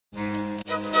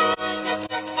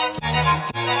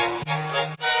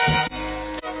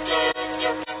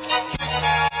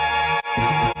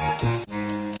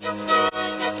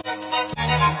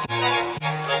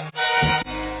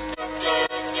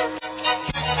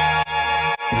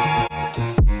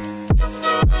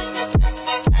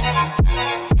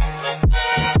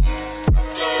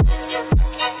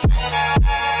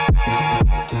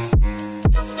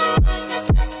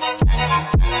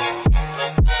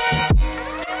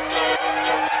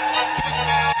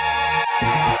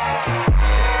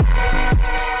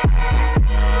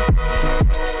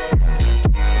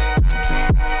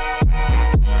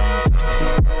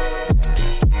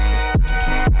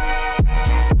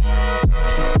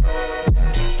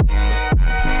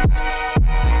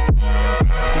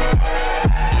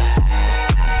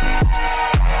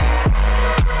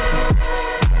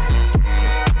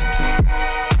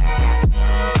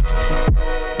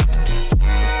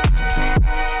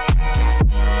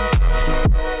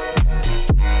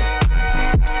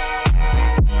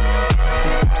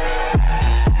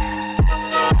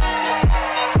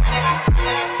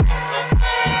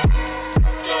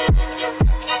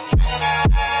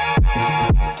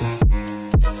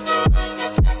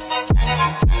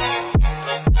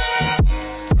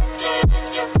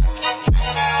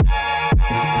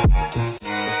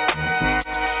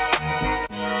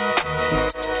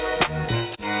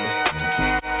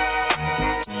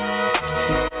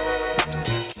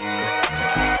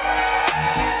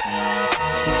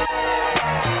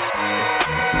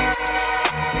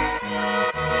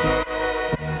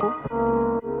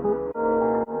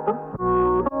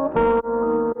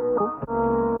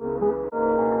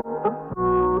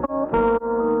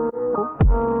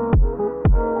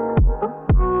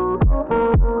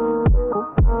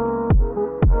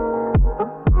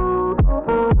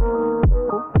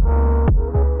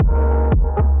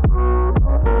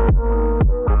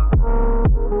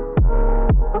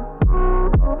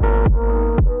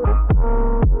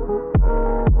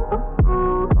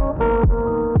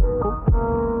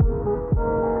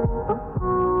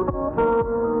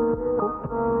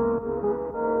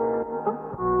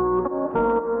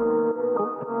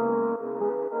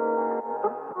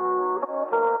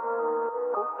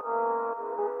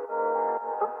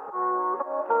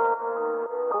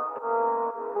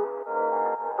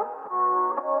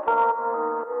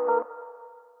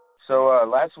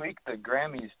last week the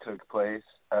Grammys took place.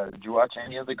 Did you watch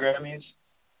any of the Grammys?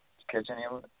 Did you catch any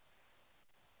of it?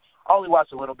 I only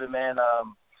watched a little bit, man.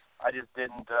 I just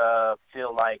didn't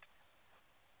feel like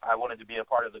I wanted to be a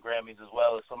part of the Grammys as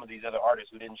well as some of these other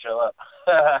artists who didn't show up.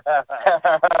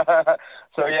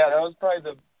 So, yeah, that was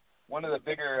probably one of the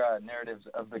bigger narratives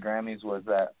of the Grammys was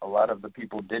that a lot of the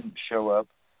people didn't show up,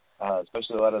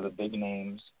 especially a lot of the big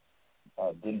names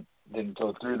didn't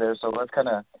go through there. So let's kind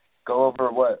of go over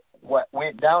what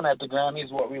went down at the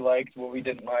Grammys, what we liked, what we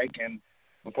didn't like. And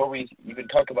before we even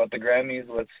talk about the Grammys,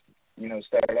 let's,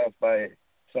 start off by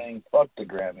saying fuck the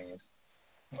Grammys.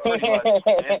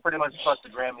 It's pretty much fuck the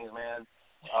Grammys, man.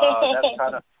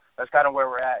 That's kind of where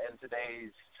we're at in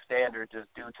today's standard,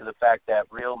 just due to the fact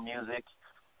that real music,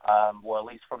 well, at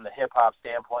least from the hip hop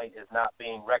standpoint, is not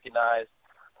being recognized.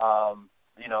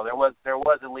 There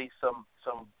was at least some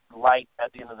light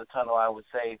at the end of the tunnel, I would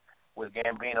say, with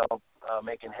Gambino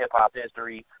making hip hop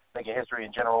history, making history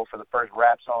in general for the first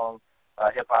rap song,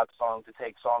 hip hop song to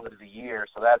take Song of the Year.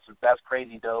 So that's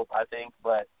crazy dope, I think.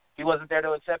 But he wasn't there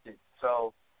to accept it.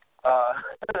 So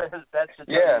that should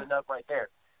tell you enough right there.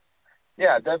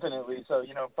 Yeah, definitely. So,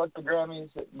 fuck the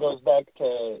Grammys. It goes back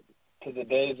to the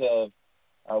days of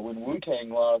when Wu-Tang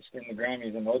lost in the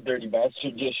Grammys and Old Dirty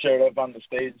Bastard just showed up on the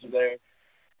stage there.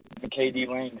 KD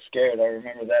Lang scared. I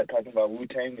remember that, talking about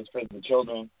Wu-Tang is for the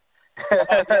children. I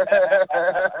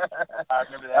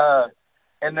remember that.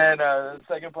 And then the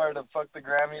second part of fuck the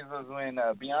Grammys was when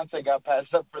Beyonce got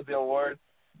passed up for the award.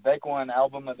 Beck won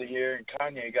Album of the Year, and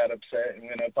Kanye got upset and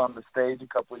went up on the stage a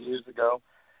couple of years ago.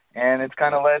 And it's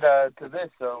kind of led to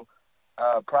this. So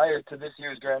prior to this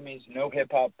year's Grammys, no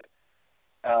hip-hop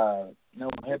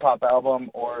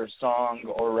album or song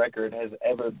or record has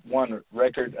ever won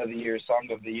Record of the Year,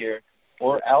 Song of the Year,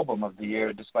 or Album of the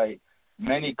Year, despite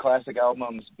many classic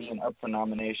albums being up for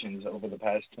nominations over the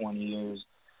past 20 years.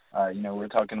 We're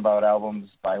talking about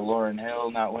albums by Lauryn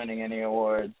Hill not winning any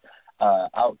awards,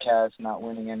 Outkast not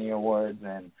winning any awards,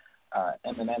 and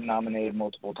Eminem nominated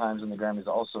multiple times in the Grammys,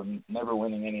 also never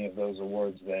winning any of those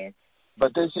awards there.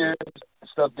 But this year,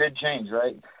 stuff did change,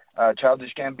 right?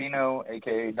 Childish Gambino,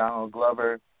 a.k.a. Donald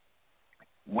Glover,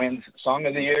 wins Song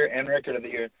of the Year and Record of the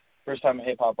Year. First time a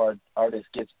hip-hop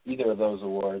artist gets either of those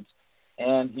awards.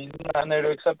 And he's not there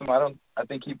to accept them. I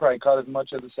think he probably caught as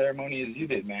much of the ceremony as you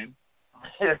did, man.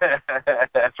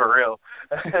 For real.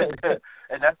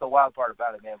 And that's the wild part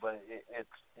about it, man. But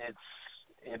it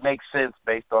makes sense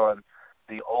based on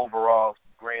the overall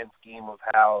grand scheme of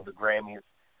how the Grammys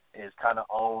is kind of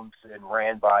owned and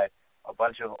ran by a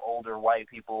bunch of older white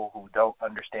people who don't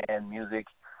understand music.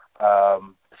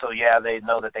 So they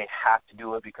know that they have to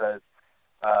do it because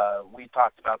we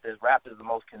talked about this. Rap is the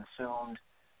most consumed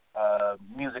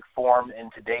music form in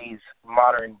today's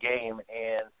modern game,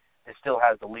 and it still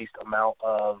has the least amount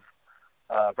of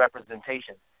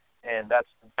representation, and that's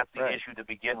the right. issue to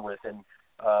begin with. And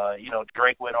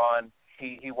Drake went on;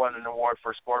 he won an award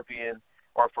for Scorpion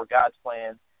or for God's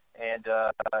Plan, and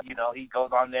he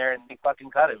goes on there and they fucking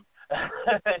cut him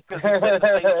because he said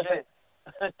the same shit.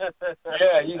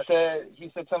 Yeah,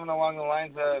 he said something along the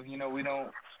lines of,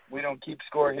 we don't keep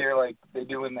score here like they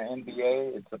do in the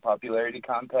NBA. It's a popularity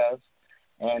contest,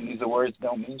 and these awards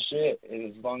don't mean shit.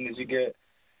 As long as you get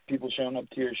people showing up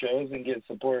to your shows and get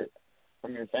support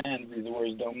from your fans, these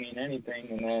awards don't mean anything.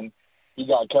 And then he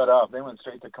got cut off. They went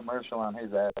straight to commercial on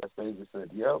his ass. They just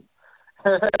said, yep.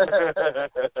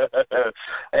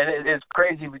 And it's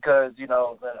crazy because,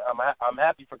 I'm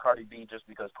happy for Cardi B just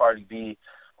because Cardi B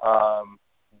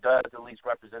does at least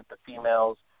represent the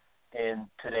females in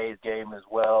today's game as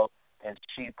well. And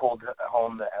she pulled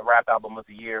home the Rap Album of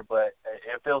the Year, but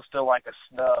it feels still like a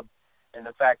snub in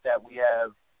the fact that we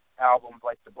have albums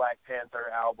like the Black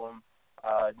Panther album,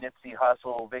 Nipsey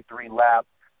Hussle, Victory Lap,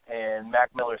 and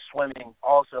Mac Miller Swimming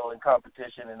also in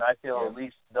competition, and I feel at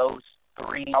least those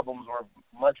three albums were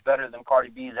much better than Cardi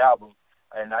B's album,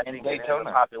 and I think it's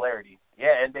popularity.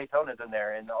 Yeah, and Daytona's in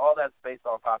there, and all that's based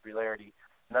on popularity.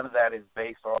 None of that is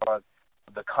based on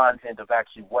the content of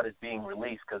actually what is being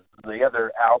released, because the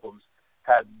other albums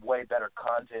had way better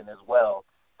content as well.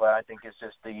 But I think it's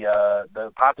just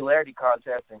the popularity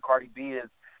contest, and Cardi B is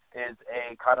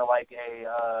a kind of like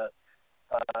a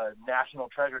national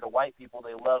treasure to white people.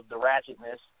 They love the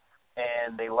ratchetness,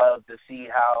 and they love to see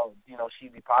how she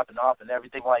be popping off and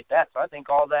everything like that. So I think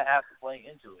all that has to play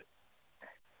into it.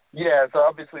 Yeah, so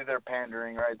obviously they're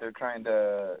pandering, right? They're trying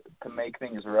to make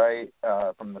things right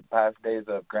from the past days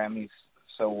of Grammys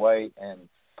so white and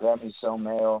Grammys so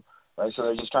male, right? So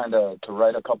they're just trying to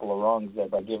right a couple of wrongs there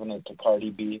by giving it to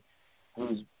Cardi B,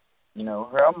 who's,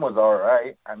 her album was all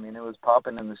right. I mean, it was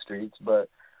popping in the streets, but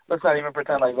let's not even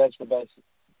pretend like that's the best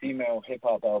female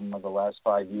hip-hop album of the last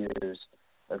 5 years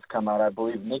that's come out. I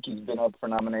believe Nicki's been up for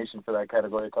nomination for that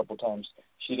category a couple times.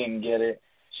 She didn't get it.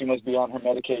 She must be on her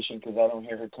medication because I don't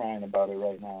hear her crying about it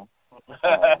right now.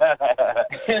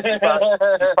 She's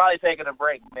probably taking a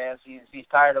break, man. She's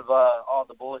tired of all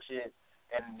the bullshit,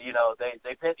 and you know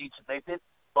they pit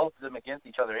both of them against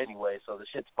each other anyway, so the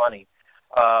shit's funny.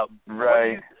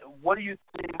 Right. What do you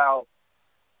think about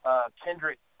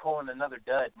Kendrick pulling another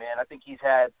dud, man? I think he's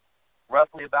had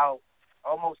roughly about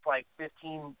almost like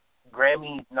 15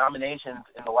 Grammy nominations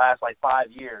in the last like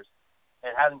 5 years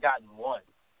and hasn't gotten one.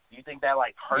 Do you think that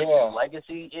like hurts his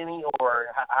legacy any, or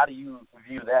how do you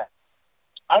view that?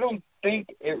 I don't think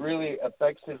it really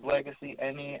affects his legacy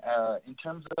any. In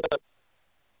terms of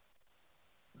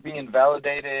being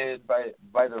validated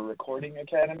by the Recording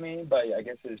Academy, by I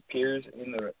guess his peers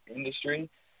in the industry,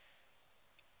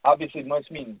 obviously must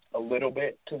mean a little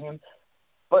bit to him.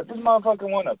 But this motherfucker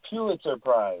won a Pulitzer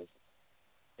Prize.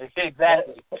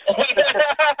 Exactly.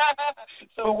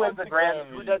 So who wins a Grammy?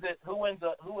 Who does it? Who wins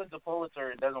a Pulitzer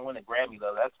and doesn't win a Grammy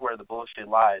though? That's where the bullshit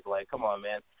lies. Like, come on,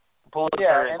 man.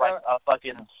 Pulitzer is like a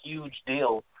fucking huge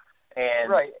deal, and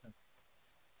right.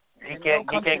 He can't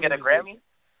get a Grammy.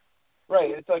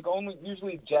 Right. It's like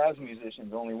usually jazz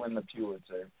musicians only win the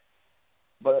Pulitzer,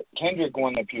 but Kendrick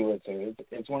won the Pulitzer.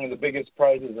 It's one of the biggest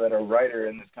prizes that a writer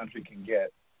in this country can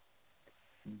get,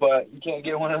 but you can't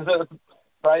get one of the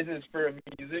prizes for a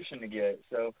musician to get.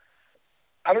 So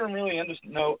I don't really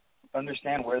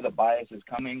understand where the bias is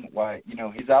coming. Why, you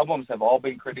know, his albums have all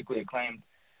been critically acclaimed.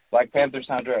 Black Panther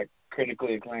soundtrack,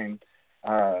 critically acclaimed.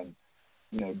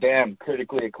 Damn,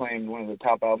 critically acclaimed, one of the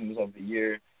top albums of the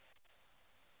year.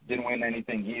 Didn't win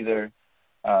anything either.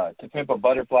 To Pimp a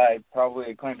Butterfly,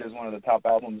 probably acclaimed as one of the top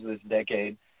albums this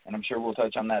decade, and I'm sure we'll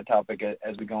touch on that topic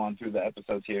as we go on through the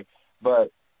episodes here.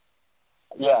 But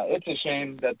yeah, it's a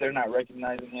shame that they're not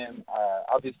recognizing him.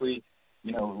 Obviously,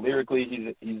 you know,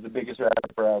 lyrically, he's the biggest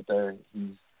rapper out there.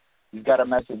 He's got a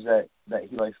message that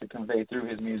he likes to convey through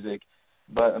his music.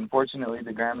 But unfortunately,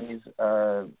 the Grammys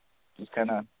just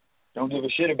kind of don't give a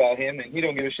shit about him, and he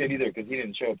don't give a shit either because he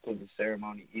didn't show up to the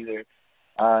ceremony either.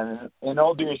 In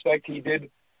all due respect, he did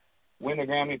win a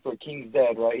Grammy for King's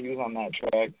Dead, right? He was on that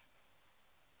track.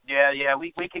 Yeah,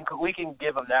 we can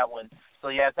give him that one. So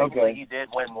yeah, technically he did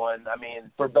win one. I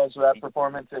mean, for best rap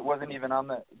performance, it wasn't even on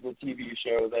the TV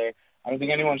show there. I don't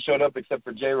think anyone showed up except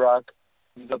for J-Rock.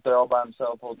 He's up there all by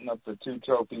himself holding up the 2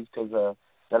 trophies because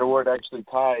that award actually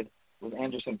tied with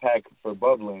Anderson .Paak for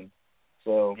Bubbling.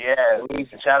 So yeah,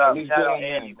 shout out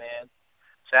Andy, man.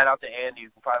 Shout out to Andy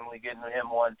for finally getting him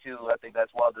one too. I think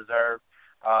that's well deserved.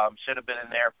 Should have been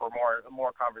in there for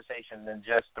more conversation than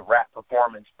just the rap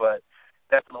performance, but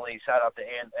definitely shout out to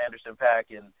Anderson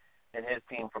 .Paak and his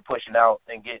team for pushing out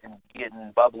and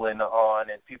getting Bubbling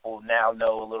on, and people now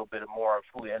know a little bit more of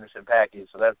who Anderson .Paak is.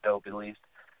 So that's dope at least.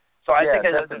 So I think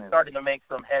it's starting to make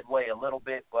some headway a little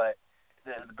bit, but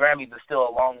the Grammys is still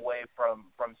a long way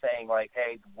from saying like,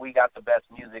 hey, we got the best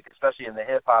music, especially in the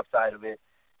hip hop side of it,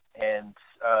 and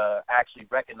actually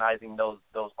recognizing those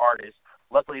artists.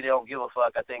 Luckily, they don't give a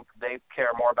fuck. I think they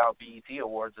care more about BET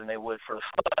awards than they would for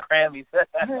the Grammys.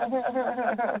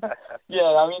 Yeah,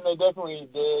 I mean, they definitely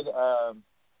did.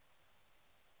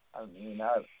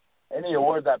 Any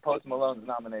award that Post Malone's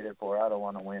nominated for, I don't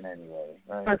want to win anyway.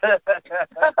 Right?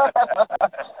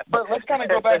 But let's kind of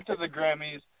go back to the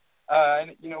Grammys.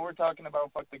 And, you know, we're talking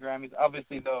about fuck the Grammys.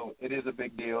 Obviously, though, it is a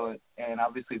big deal, and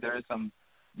obviously there is some,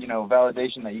 you know,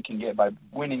 validation that you can get by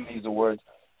winning these awards.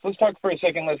 So let's talk for a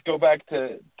second. Let's go back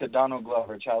to Donald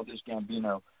Glover, Childish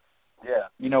Gambino. Yeah.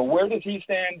 You know, where does he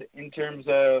stand in terms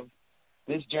of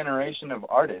this generation of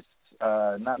artists?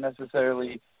 Not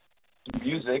necessarily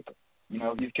music. You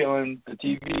know, he's killing the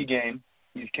TV game.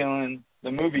 He's killing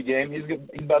the movie game.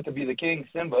 He's about to be the king,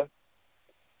 Simba,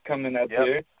 coming up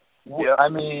here. Yep. I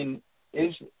mean,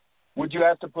 would you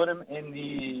have to put him in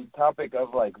the topic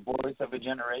of, like, voice of a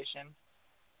generation?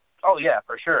 Oh, yeah,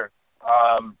 for sure.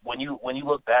 When you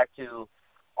look back to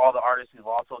all the artists who've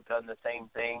also done the same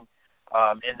thing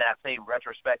in that same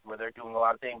retrospect where they're doing a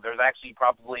lot of things, there's actually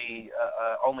probably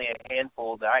only a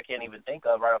handful that I can't even think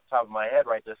of right off the top of my head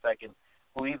right this second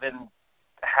who even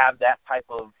have that type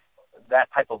of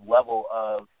level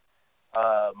of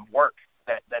work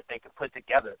that they could put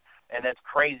together. And it's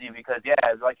crazy because,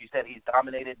 yeah, like you said, he's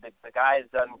dominated. The guy has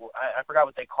done, I forgot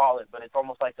what they call it, but it's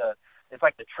almost like the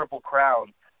triple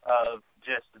crown of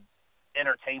just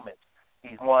entertainment.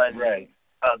 He's won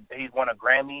he's won a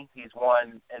Grammy, he's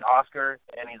won an Oscar,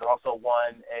 and he's also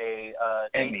won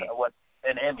Emmy.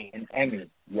 An Emmy. An Emmy,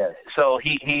 yes. So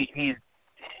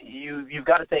you've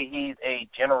got to say he's a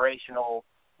generational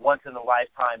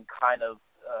once-in-a-lifetime kind of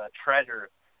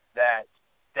treasure that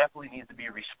definitely needs to be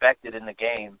respected in the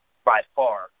game by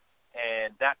far.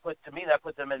 And that puts them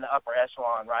in the upper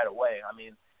echelon right away. I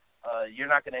mean, you're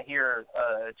not going to hear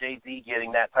Jay-Z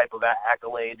getting that type of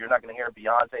accolade. You're not going to hear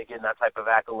Beyonce getting that type of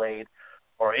accolade,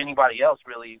 or anybody else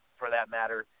really for that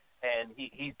matter. And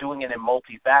he's doing it in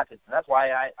multi-facets. And that's why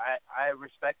I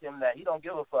respect him, that he don't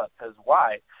give a fuck. Because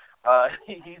why?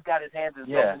 He's got his hands in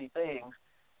so many things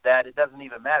that it doesn't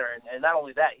even matter. And not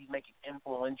only that, he's making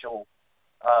influential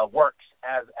works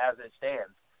as it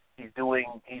stands. He's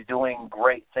doing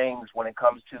great things when it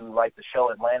comes to like the show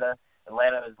Atlanta.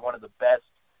 Atlanta is one of the best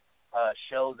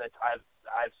shows that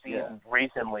I've seen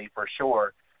recently for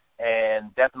sure,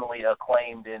 and definitely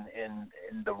acclaimed in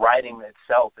the writing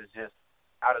itself is just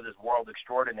out of this world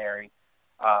extraordinary.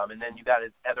 And then you got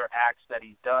his other acts that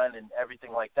he's done and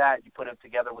everything like that. You put him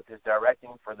together with his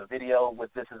directing for the video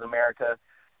with This Is America,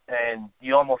 and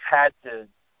you almost had to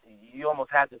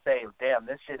say, damn,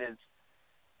 this shit is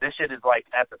like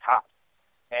at the top.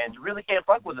 And you really can't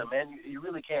fuck with him, man. You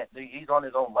really can't. He's on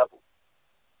his own level.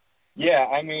 Yeah,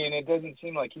 I mean, it doesn't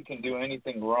seem like he can do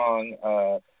anything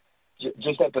wrong.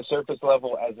 Just at the surface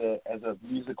level, as a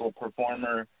musical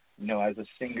performer, you know, as a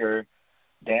singer,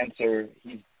 dancer,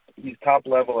 he's top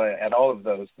level at all of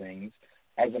those things.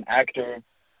 As an actor,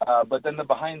 but then the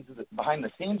behind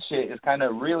the scenes shit is kind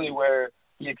of really where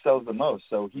he excels the most.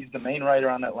 So he's the main writer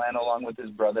on Atlanta, along with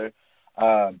his brother.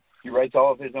 He writes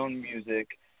all of his own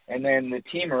music, and then the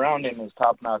team around him is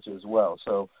top notch as well.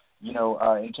 So, you know,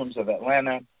 in terms of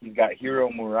Atlanta, he's got Hiro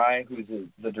Murai, who's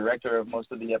the director of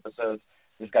most of the episodes.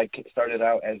 This guy started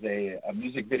out as a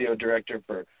music video director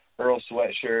for Earl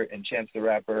Sweatshirt and Chance the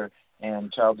Rapper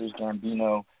and Childish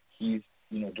Gambino. He's,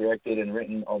 you know, directed and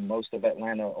written most of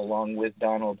Atlanta along with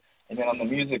Donald. And then on the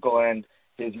musical end,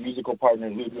 his musical partner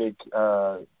Ludwig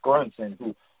Göransson,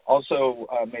 who also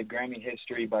made Grammy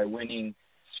history by winning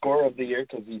Score of the Year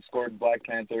because he scored Black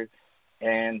Panther,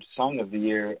 and Song of the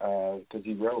Year because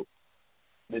he wrote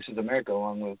This Is America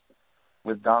along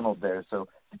with Donald there. So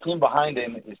the team behind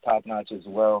him is top-notch as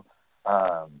well.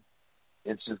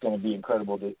 It's just going to be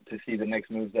incredible to see the next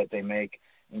moves that they make,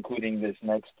 including this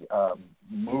next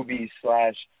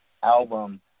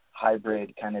movie/album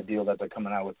hybrid kind of deal that they're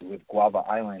coming out with Guava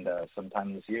Island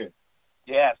sometime this year.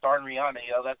 Yeah, starring Rihanna,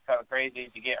 you know, that's kind of crazy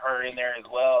to get her in there as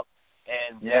well.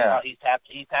 And he's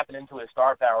tapping into his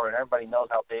star power, and everybody knows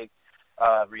how big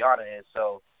Rihanna is.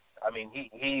 So, I mean,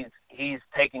 he's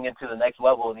taking it to the next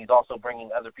level, and he's also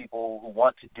bringing other people who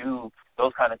want to do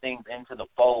those kind of things into the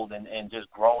fold and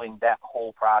just growing that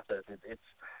whole process.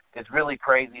 It's really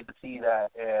crazy to see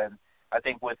that, and I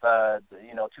think with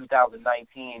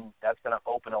 2019, that's going to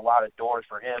open a lot of doors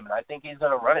for him, and I think he's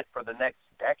going to run it for the next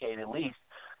decade at least,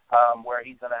 where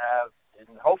he's going to have.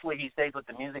 And hopefully he stays with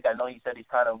the music. I know he said he's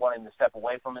kind of wanting to step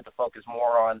away from it to focus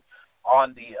more on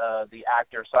the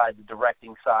actor side, the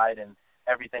directing side, and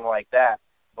everything like that.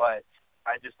 But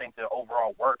I just think the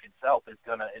overall work itself is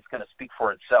gonna speak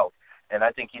for itself, and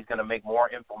I think he's gonna make more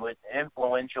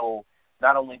influential,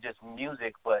 not only just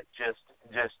music, but just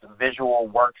visual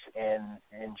works in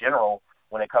general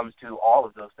when it comes to all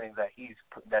of those things that he's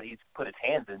put his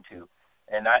hands into.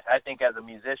 And I think as a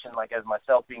musician, like as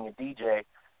myself being a DJ,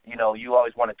 you know, you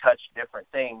always want to touch different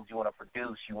things. You want to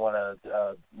produce. You want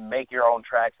to make your own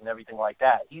tracks and everything like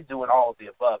that. He's doing all of the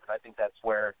above, and I think that's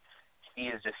where he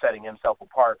is just setting himself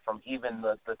apart from even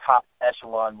the top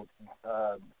echelon,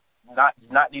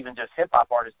 not even just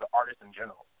hip-hop artists, but artists in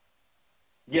general.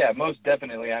 Yeah, most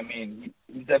definitely. I mean,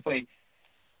 he definitely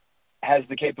has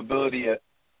the capability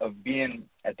of being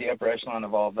at the upper echelon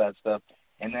of all of that stuff,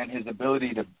 and then his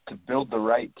ability to build the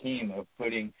right team of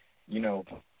putting, you know,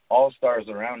 all-stars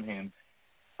around him.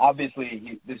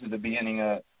 Obviously, this is the beginning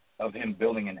of him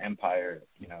building an empire.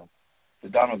 You know, the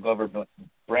Donald Glover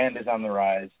brand is on the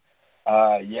rise.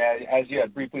 As you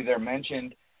had briefly there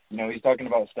mentioned, you know, he's talking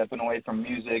about stepping away from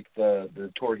music. The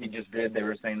tour he just did, they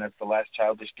were saying that's the last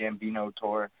Childish Gambino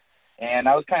tour. And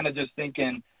I was kind of just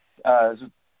thinking, as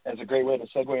a great way to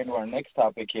segue into our next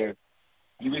topic here,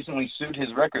 he recently sued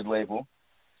his record label.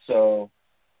 So,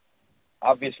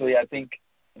 obviously, I think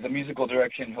the musical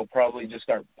direction, he'll probably just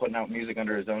start putting out music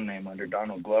under his own name, under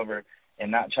Donald Glover,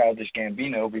 and not Childish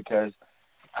Gambino, because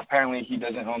apparently he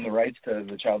doesn't own the rights to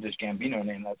the Childish Gambino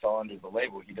name. That's all under the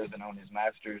label. He doesn't own his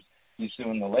masters. He's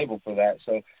suing the label for that.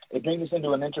 So it brings us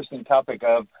into an interesting topic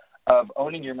of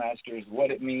owning your masters,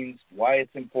 what it means, why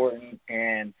it's important,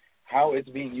 and how it's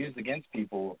being used against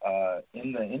people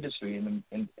in the industry, in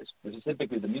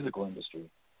specifically the musical industry.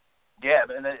 Yeah,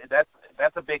 and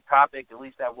that's a big topic, at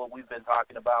least at what we've been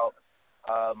talking about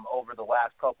over the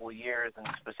last couple of years and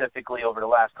specifically over the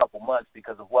last couple months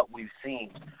because of what we've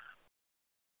seen.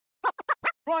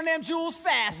 Run them jewels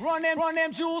fast, run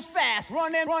them jewels fast,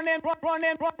 run them,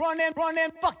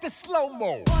 fuck the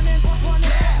slow-mo.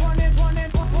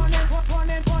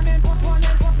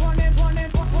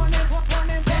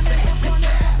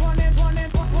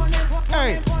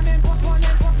 Hey.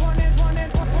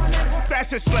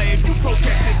 Fashion slave, you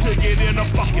protested to get in a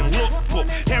fucking lookbook.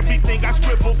 Everything I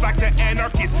scribbles like the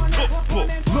anarchist cookbook.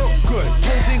 Look good,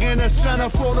 posing in the center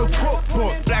for the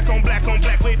cookbook. Black on black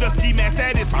with the ski mask,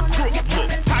 that is my crook look.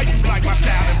 How you like my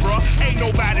styling, bruh? Ain't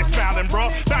nobody smiling,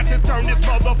 bruh. About to turn this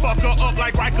motherfucker up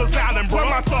like Rikers Island, bruh.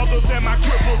 My thuggers and my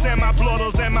cripples and my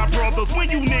blooders and my brothers. When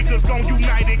you niggas gon'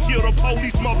 unite and kill the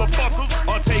police motherfuckers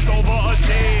or take over a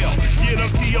jail, get them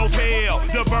CO's hell.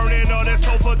 The burning of that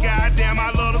sofa, goddamn,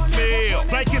 I love the smell.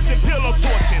 Blankets and pillow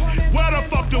torching, where the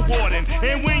fuck the warden?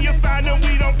 And when you find them,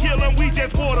 we don't kill them, we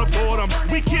just waterboard them.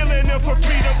 We killing them for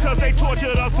freedom, cause they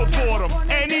tortured us for boredom.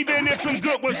 And even if some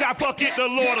good ones die, fuck it, the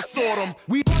Lord will sort them.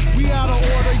 We out of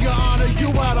order, your honor, you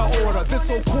out of order. This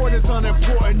whole court is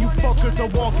unimportant, you fuckers are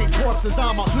walking corpses.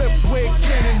 I'm a clip wig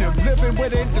synonym, living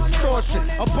within distortion.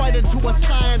 I bite into a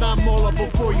cyanide molar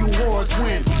before you whores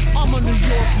win. I'm a New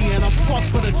Yorkie and I'm fucked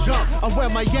for the jump. I wear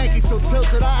my Yankees so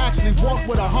tilted, I actually walk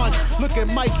with a hunch. Look at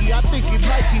Mikey, I think he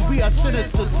like you, we are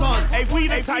sinister sons. Hey, we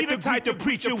the type to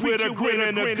preach you with a grin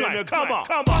and a gun. Come on.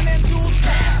 Run them jewels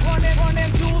fast, run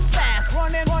them jewels fast,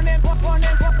 run them jewels fast,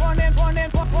 run them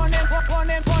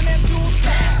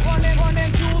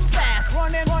jewels fast,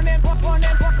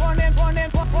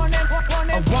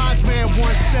 A wise man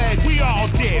once said, we all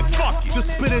dead, fuck it.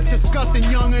 Just spit it disgusting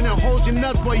youngin' and hold your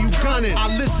nuts while you gunning.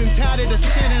 I listened, tatted the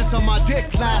sentence on my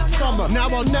dick last summer. Now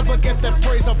I'll never get that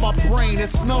phrase off my brain,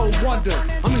 it's no wonder.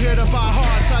 I'm here to buy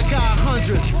hearts, I got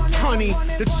hundreds. Honey,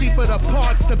 the cheaper the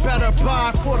parts, the better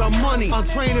buy for the money. I'm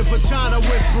training vagina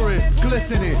whispering,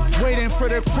 glistening, waiting for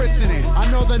the christening. I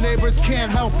know the neighbors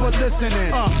can't help but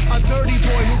listening. A dirty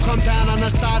boy who come down on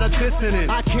the side of dissonance.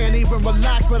 I can't even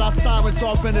relax without sirens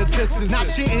off in the distance. Not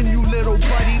shitting you, little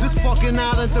buddy. This fucking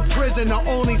island's a prison. The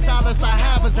only solace I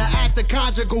have is an act of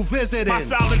conjugal visiting. My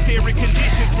solitary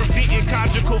conditions preventing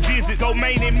conjugal visits.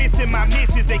 Domain and missing my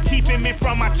misses. They keeping me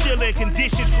from my chilling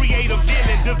conditions. Create a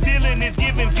villain. The villain is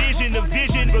giving vision. The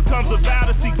vision becomes a vow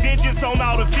to seek vengeance on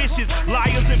all the vicious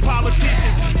liars and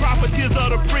politicians. Profiteers of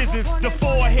the prisons. The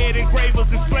forehead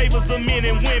engravers, enslavers of men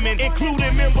and women,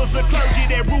 including members of clergy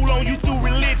that rule on you through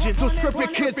religion. So strip your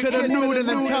kids to the nude and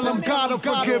then tell them God will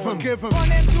forgive them. Run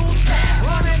them jewels fast,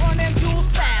 run them jewels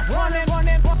fast, run them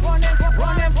jewels fast,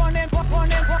 run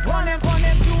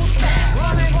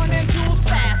them jewels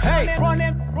fast, hey, run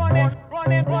them.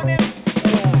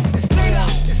 Stay low,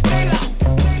 stay low,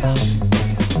 stay low.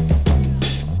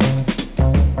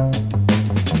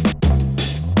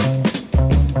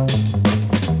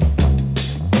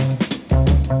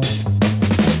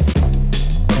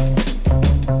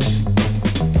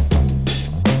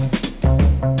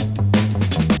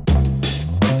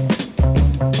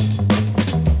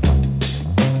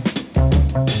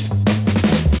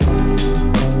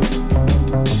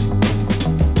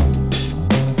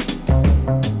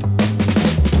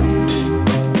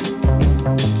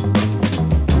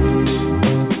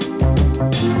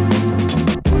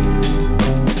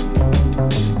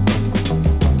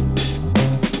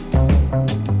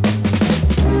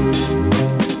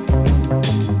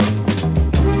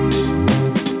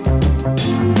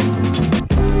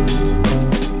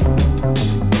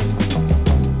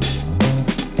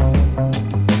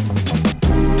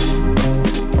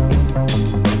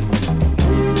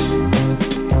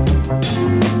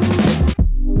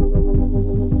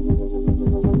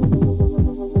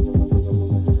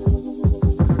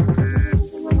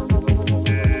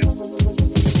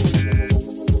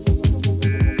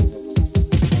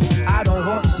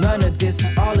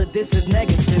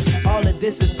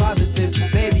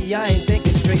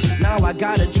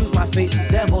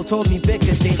 Told me pick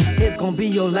a thing, it's gonna be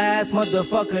your last,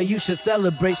 motherfucker, you should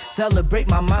celebrate. Celebrate,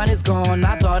 my mind is gone,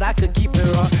 I thought I could keep it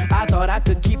wrong, I thought I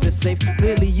could keep it safe.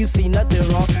 Clearly you see nothing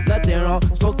wrong, nothing wrong.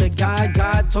 Spoke to God,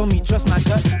 God told me trust my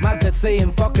gut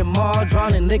saying fucking more.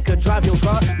 Drowning liquor, drive your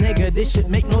car, nigga, this shit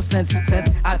make no sense. Since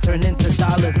I turn into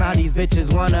dollars, now these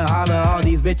bitches wanna holler. All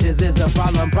these bitches is a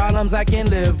problem, problems I can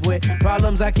live with,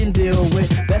 problems I can deal with.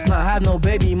 Best not have no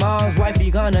baby moms, wifey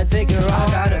gonna take her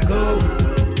off. I gotta go,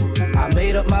 I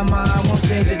made up my mind, won't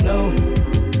change it, no.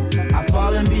 I'm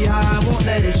falling behind, won't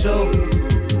let it show.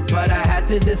 But I had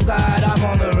to decide, I'm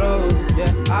on the road,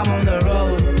 yeah, I'm on the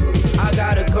road. I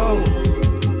gotta go,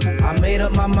 I made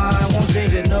up my mind, won't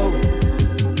change it, no.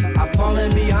 I'm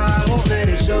falling behind, won't let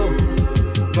it show.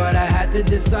 but I had to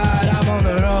decide I'm on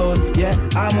the road. Yeah,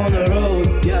 I'm on the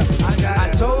road. Yeah, I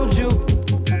told you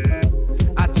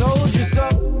so.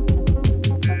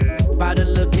 By the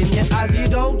look in your eyes, you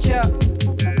don't care.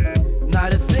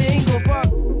 Not a single fuck.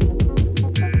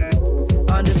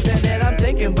 Understand that I'm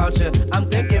thinking about you.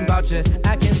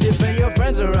 Acting different, your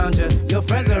friends around you.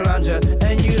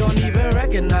 And you don't even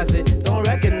recognize it. Don't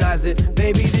recognize it.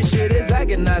 Baby, this shit is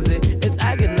agonizing. It's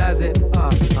agonizing.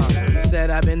 You said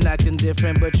I've been acting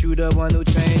different, but you the one who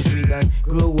changed. We done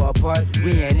grew apart.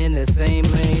 We ain't in the same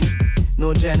lane.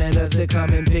 No janitor to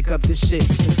come and pick up the shit.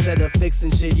 Instead of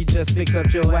fixing shit, you just picked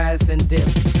up your ass and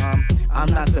dipped. I'm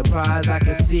not surprised, I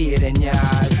can see it in your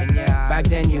eyes. Back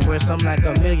then you were something like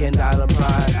 $1 million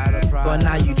prize. But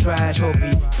now you trash, hope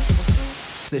he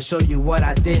to show you what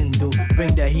I didn't do.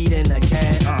 Bring the heat in the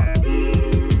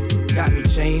can. Got me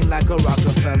chained like a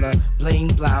Rockefeller. Bling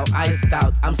blow, iced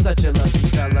out, I'm such a lucky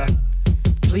fella.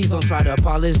 Please don't try to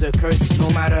polish the curse. No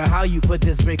matter how you put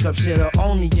this breakup, shit'll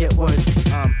only get worse.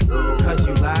 Cause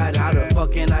you lied, how the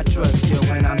fuck can I trust you?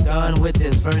 When I'm done with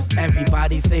this verse,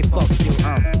 everybody say fuck you.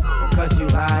 Cause you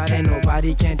lied, ain't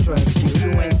nobody can trust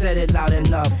you. You ain't said it loud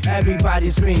enough, everybody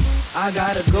scream, I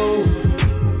gotta go.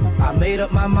 I made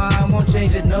up my mind, won't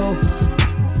change it, no.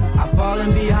 I'm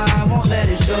falling behind, won't let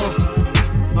it show.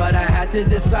 But I had to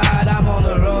decide I'm on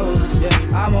the road. Yeah,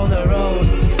 I'm on the road.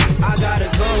 I gotta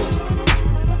go.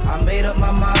 I made up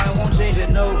my mind, won't change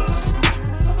it, no.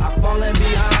 I'm falling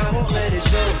behind, won't let it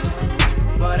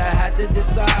show. But I had to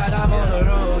decide I'm on the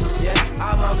road. Yeah,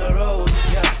 I'm on the road.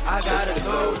 Yeah, I gotta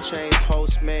go. Gold chain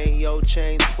postman, yo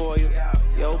chains for you.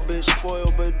 Yo bitch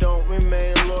spoiled but don't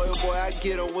remain loyal. Boy, I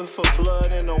get a whiff of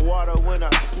blood in the water when I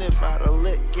sniff out a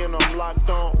lick and I'm locked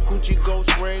on. Gucci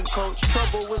ghost raincoats.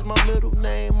 Trouble was my middle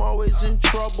name, always in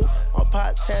trouble. My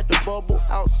pots had the bubble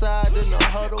outside in the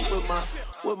huddle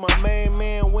with my main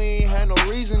man. We ain't had no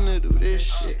reason to do this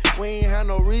shit. We ain't had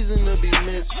no reason to be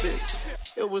misfits.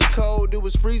 It was cold, it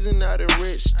was freezing out in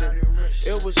Richton.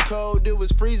 It was cold, it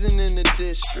was freezing in the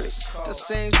district. The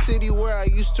same city where I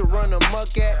used to run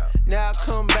amok at. Now I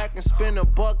come back and spin a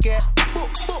buck at.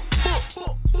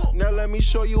 Now let me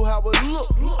show you how it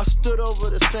look. I stood over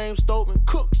the same stove and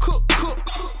cook.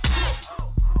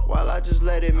 While I just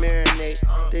let it marinate.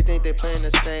 They think they playing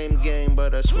the same game,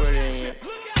 but I swear they ain't.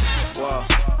 Wow,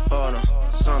 hold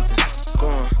on, something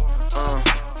going on.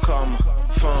 Call my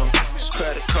phone, it's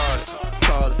credit card,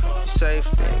 call it. You safe,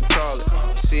 then call it.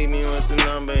 You see me with the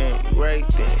number and you rate,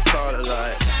 then call it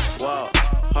like. Wow,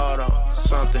 hold on,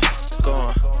 something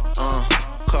going on.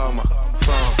 Call my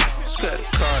phone, it's credit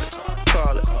card,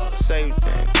 call it. Safe,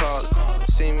 then call it.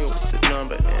 See me with the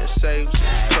number and safe,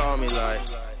 just call me like.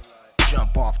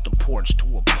 Jump off the porch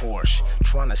to a Porsche,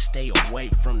 trying to stay away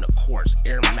from the courts.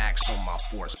 Air Max on my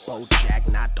force, Bojack,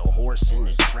 not the horse in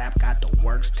the trap. Got the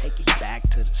works, take it back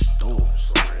to the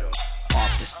stores.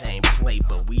 Off the same plate,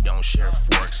 but we don't share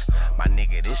forks. My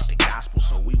nigga, this the gospel,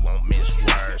 so we won't mince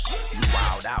words. You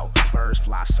wild out, birds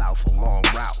fly south a long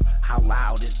route. How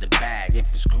loud is the bag?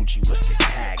 If it's Gucci, what's the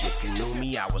tag? If you knew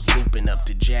me, I was looping up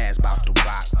the jazz, bout to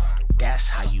rock. That's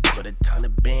how you put a ton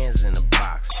of bands in a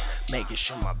box. Making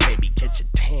sure my baby catch a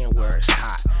tan where it's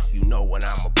hot. You know what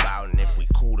I'm about, and if we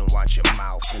cool, then watch your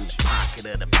mouth. In the pocket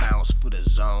of the bounce for the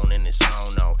zone in its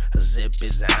own. No, a zip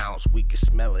is an ounce, we can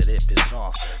smell it if it's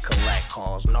off. Collect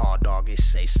calls, nah dog, it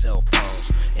say cell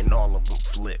phones. And all of them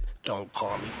flip, don't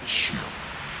call me for sure.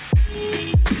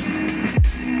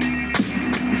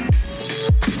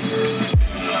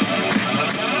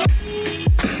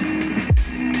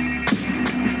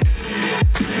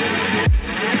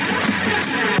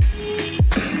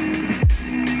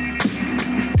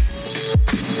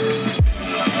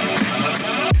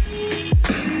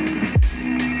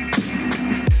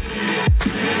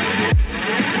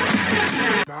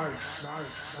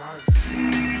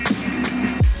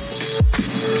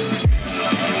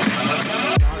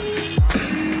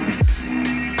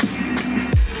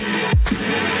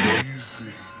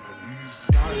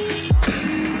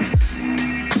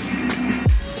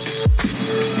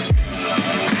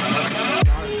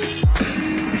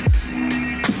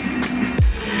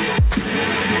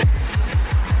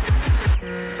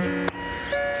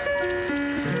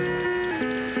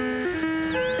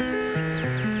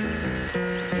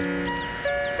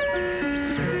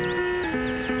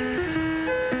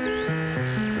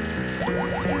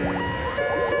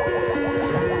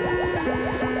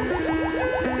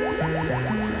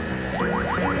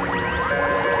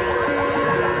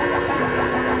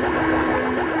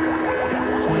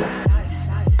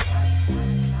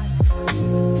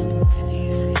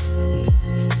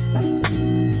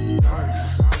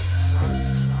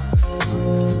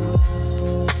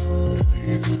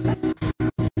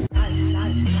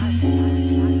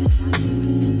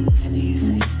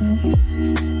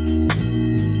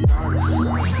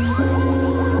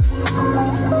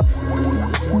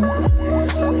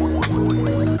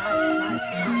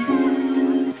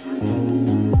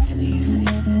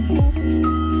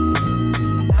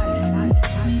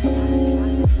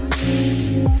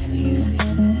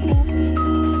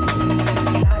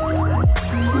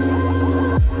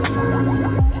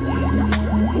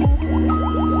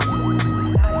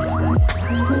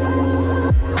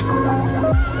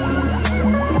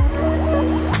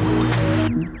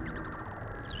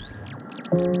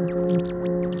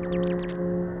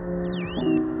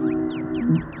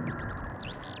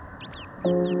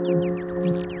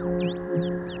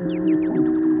 What are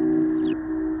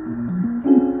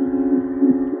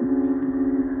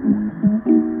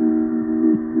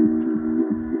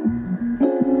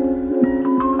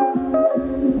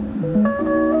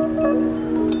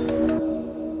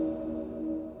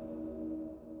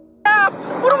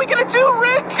we gonna do,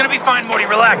 Rick? It's gonna be fine, Morty.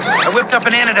 Relax. I whipped up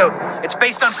an antidote. It's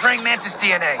based on praying mantis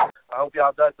DNA. I hope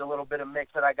y'all dug the little bit of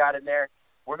mix that I got in there.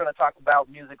 We're going to talk about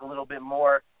music a little bit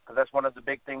more because that's one of the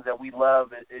big things that we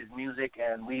love is music,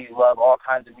 and we love all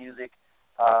kinds of music,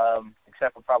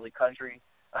 except for probably country.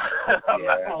 I'm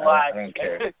not going to lie. I don't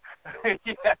care.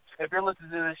 Yeah, if you're listening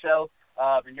to this show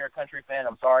and you're a country fan,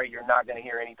 I'm sorry, you're not going to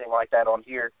hear anything like that on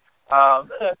here.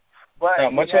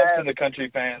 But much love to the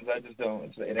country fans. I just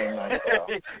don't. It ain't my style.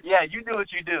 Yeah, you do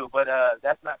what you do, but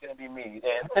that's not going to be me.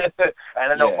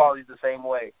 And I know Paulie's the same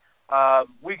way.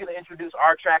 We're going to introduce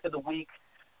our track of the week.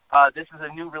 This is a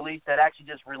new release that actually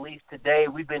just released today.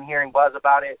 We've been hearing buzz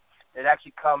about it. It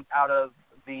actually comes out of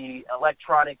the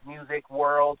electronic music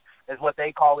world, is what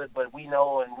they call it, but we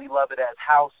know and we love it as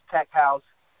house, tech house.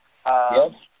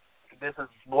 Yes. This is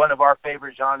one of our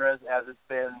favorite genres, as it's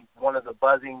been one of the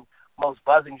most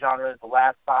buzzing genres the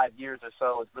last 5 years or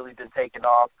so. It's really been taken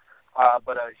off.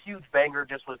 But a huge banger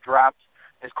just was dropped.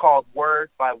 It's called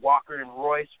Word by Walker and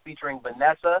Royce featuring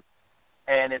Vanessa,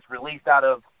 and it's released out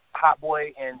of Hot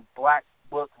Boy and Black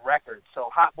Book Records. So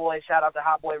Hot Boy, shout out to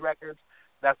Hot Boy Records.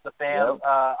 That's the fam,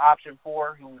 Option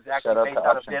 4, who's actually based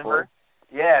out of Denver.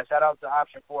 4. Yeah, shout out to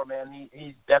Option 4, man.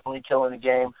 He's definitely killing the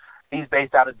game. He's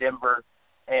based out of Denver,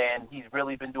 and he's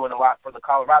really been doing a lot for the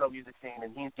Colorado music scene,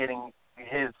 and he's getting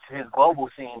his global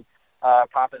scene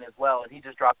popping as well. And he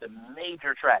just dropped a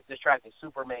major track. This track is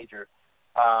super major.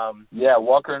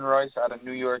 Walker and Royce out of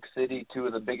New York City, two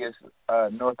of the biggest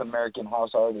North American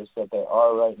house artists that there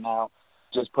are right now,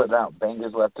 just putting out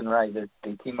bangers left and right. They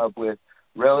team up with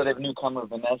relative newcomer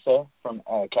Vanessa from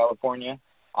California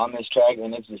on this track,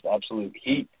 and it's just absolute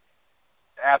heat.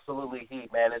 Absolutely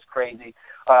heat, man. It's crazy.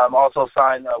 Also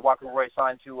signed, Walker and Royce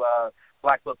signed to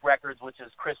Black Book Records, which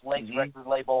is Chris Lake's record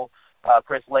label.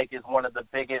 Chris Lake is one of the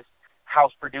biggest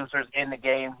house producers in the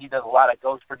game. He does a lot of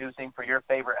ghost producing for your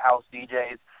favorite house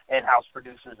DJs and house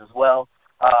producers as well.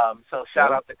 So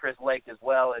shout out to Chris Lake as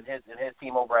well and his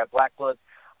team over at Black Book.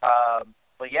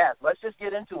 But yeah, let's just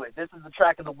get into it. This is the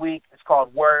track of the week. It's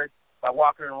called Word by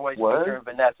Walker and Royce featuring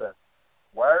Vanessa.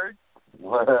 Word?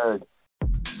 Word.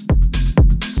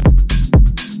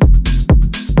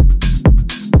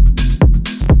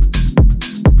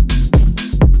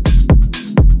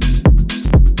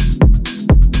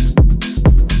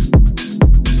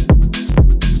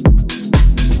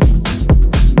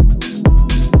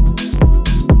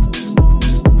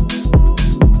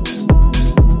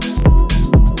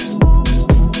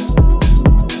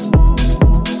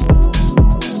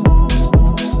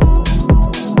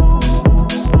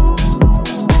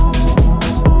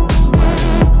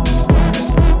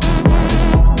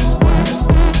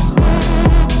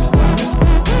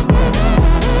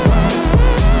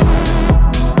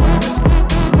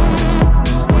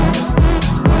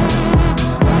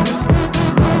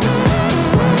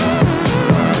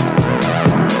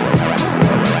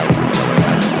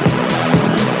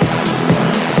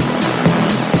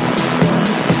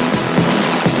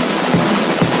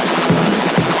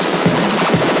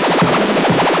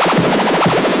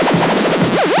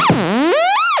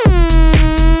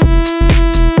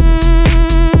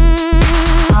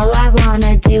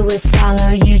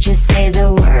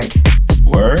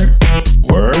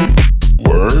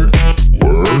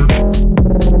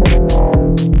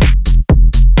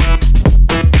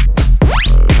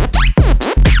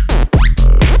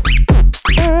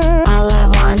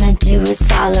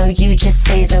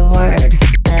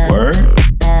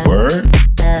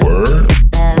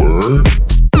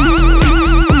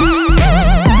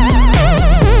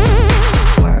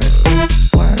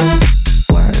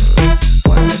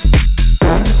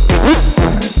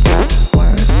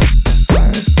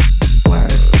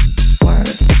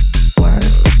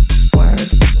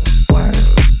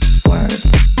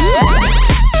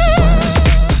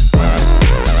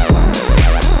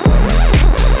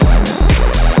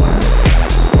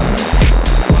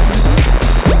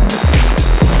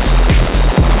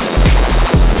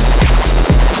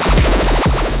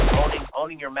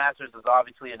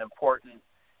 obviously an important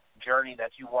journey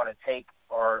that you want to take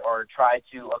or try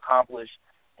to accomplish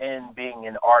in being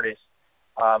an artist.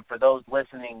 For those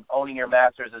listening, owning your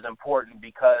masters is important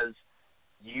because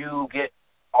you get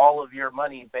all of your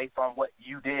money based on what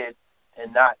you did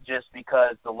and not just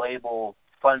because the label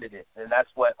funded it. And that's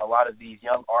what a lot of these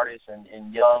young artists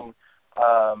and young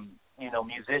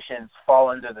musicians fall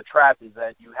under the trap is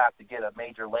that you have to get a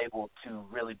major label to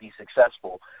really be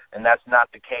successful, and that's not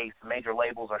the case. Major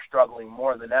labels are struggling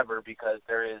more than ever because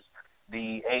there is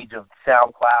the age of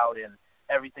SoundCloud and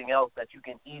everything else that you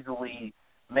can easily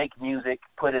make music,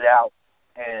 put it out,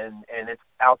 and it's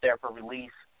out there for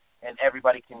release, and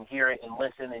everybody can hear it and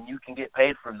listen, and you can get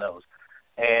paid from those.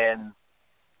 And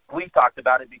we've talked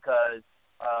about it because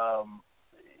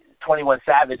 21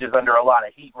 Savage is under a lot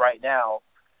of heat right now.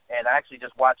 And I actually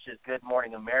just watched his Good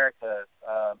Morning America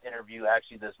interview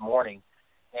actually this morning.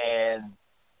 And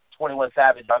 21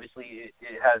 Savage, obviously,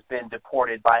 it has been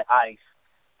deported by ICE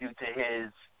due to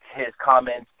his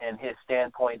comments and his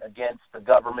standpoint against the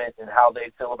government and how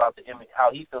they feel about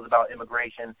how he feels about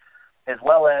immigration, as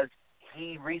well as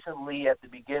he recently, at the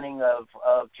beginning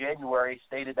of January,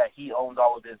 stated that he owns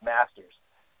all of his masters.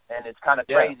 And it's kind of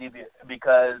crazy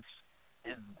because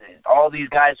all these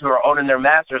guys who are owning their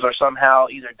masters are somehow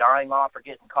either dying off or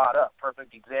getting caught up.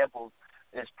 Perfect examples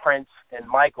is Prince and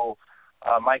Michael.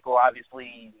 Michael,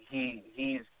 obviously,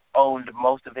 he's owned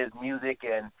most of his music,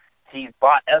 and he's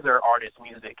bought other artists'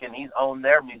 music, and he's owned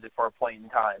their music for a point in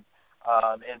time.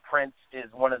 And Prince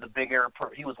is one of the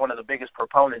biggest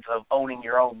proponents of owning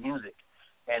your own music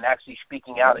and actually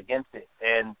speaking out against it.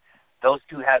 And those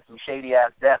two had some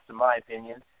shady-ass deaths, in my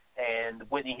opinion. And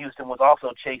Whitney Houston was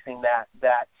also chasing that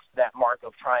mark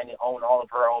of trying to own all of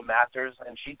her own masters,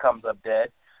 and she comes up dead.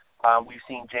 We've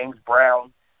seen James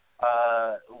Brown.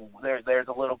 There's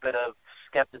a little bit of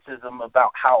skepticism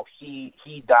about how he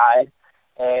died,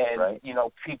 and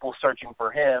people searching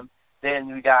for him.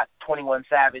 Then we got 21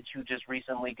 Savage, who just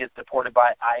recently gets deported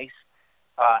by ICE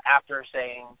after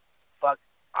saying fuck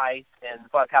ICE and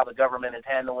fuck how the government is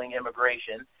handling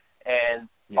immigration, and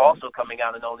also coming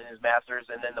out and owning his masters.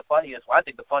 And then I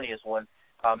think the funniest one,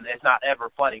 it's not ever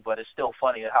funny, but it's still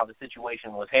funny how the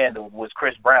situation was handled, was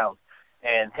Chris Brown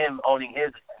and him owning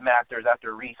his masters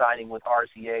after re-signing with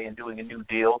RCA and doing a new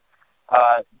deal.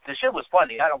 The shit was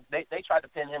funny. They tried to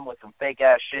pin him with some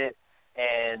fake-ass shit,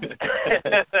 and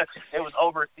it was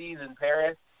overseas in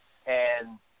Paris,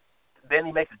 and then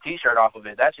he makes a T-shirt off of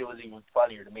it. That shit was even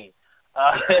funnier to me.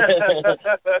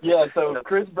 So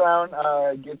Chris Brown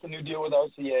gets a new deal with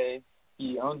RCA.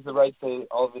 He owns the rights to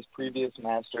all of his previous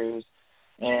masters.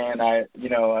 And I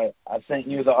sent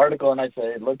you the article, and I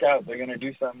said, look out, they're going to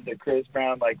do something to Chris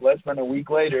Brown. Like, less than a week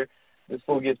later, this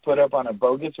fool gets put up on a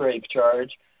bogus rape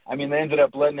charge. I mean, they ended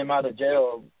up letting him out of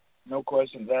jail, no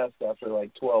questions asked, after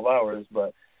like 12 hours.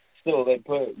 But still, they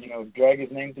drag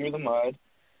his name through the mud.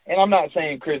 And I'm not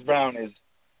saying Chris Brown is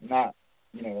not,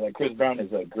 Chris Brown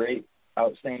is a great,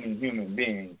 outstanding human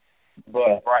being.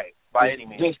 But right, by any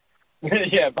means. By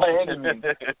any means.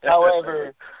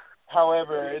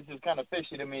 However, it's just kind of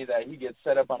fishy to me that he gets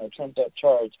set up on a trumped-up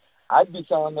charge. I'd be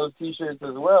selling those T-shirts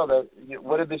as well.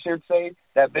 What did the shirt say?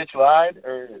 That bitch lied?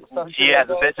 Or something? Yeah,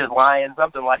 the bitch is lying,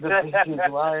 something like that. The bitch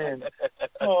is lying.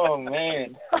 Oh,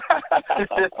 man.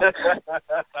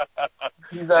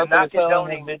 He's out there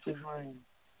selling the bitch is lying.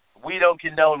 We don't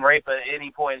condone rape at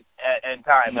any point in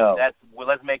time. No.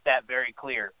 Let's make that very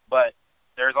clear. But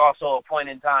there's also a point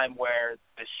in time where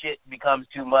the shit becomes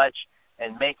too much,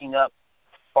 and making up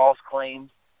false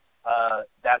claims,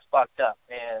 that's fucked up.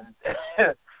 And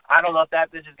I don't know if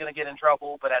that bitch is going to get in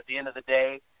trouble, but at the end of the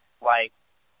day,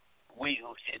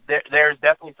 there's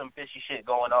definitely some fishy shit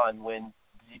going on when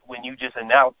you just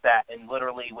announce that, and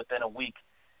literally within a week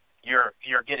you're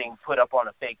getting put up on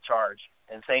a fake charge.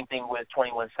 And same thing with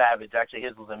 21 Savage. Actually,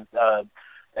 his was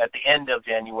at the end of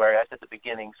January. I said the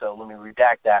beginning, so let me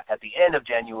redact that. At the end of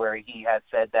January, he had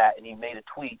said that, and he made a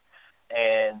tweet,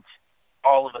 and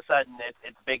all of a sudden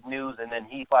it's big news, and then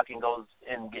he fucking goes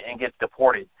and gets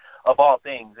deported, of all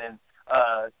things. And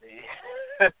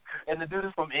and the dude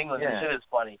is from England. Yeah. The shit is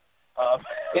funny.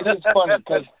 It is funny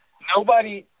because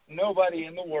nobody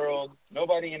in the world,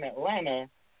 nobody in Atlanta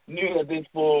knew that this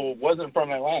fool wasn't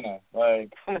from Atlanta.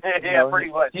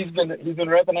 Pretty much. He's been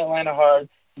repping Atlanta hard.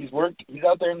 He's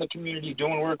out there in the community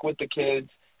doing work with the kids,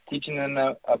 teaching them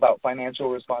about financial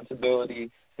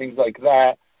responsibility, things like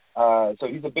that. So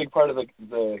he's a big part of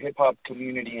the hip-hop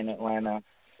community in Atlanta,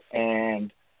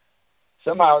 and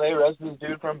somehow they arrested this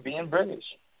dude from being British.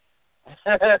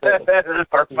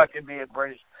 For fucking being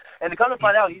British. And to come to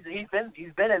find out, he's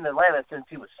been in Atlanta since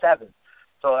he was 7.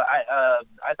 So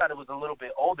I thought it was a little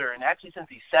bit older, and actually since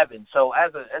he's 7. So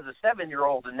as a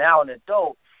 7-year-old and now an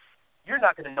adult, you're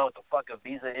not going to know what the fuck a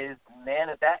visa is, man,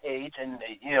 at that age. And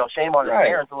shame on his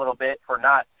parents a little bit for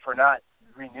not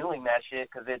renewing that shit,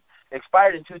 because it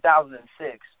expired in 2006,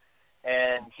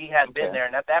 and he had been there.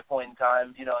 And at that point in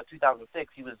time, in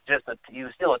 2006, he was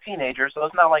still a teenager. So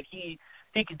it's not like he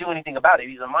he could do anything about it.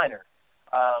 He's a minor.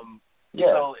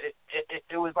 So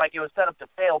it was like it was set up to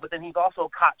fail, but then he's also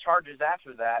caught charges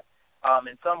after that,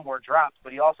 and some were dropped,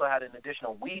 but he also had an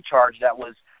additional weed charge that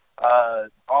was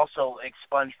also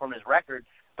expunged from his record,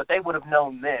 but they would have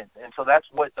known then. And so that's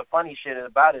what the funny shit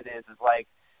about it is like,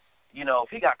 you know, if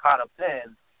he got caught up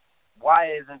then,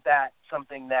 why isn't that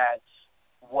something that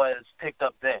was picked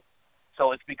up then?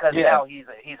 So it's because now he's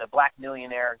a black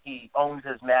millionaire, he owns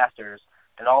his masters,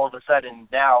 and all of a sudden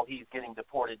now he's getting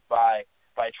deported by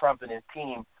Trump and his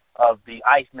team of the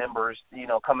ICE members, you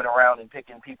know, coming around and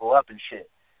picking people up and shit.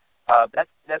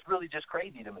 That's really just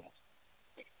crazy to me.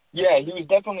 Yeah, he was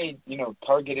definitely, you know,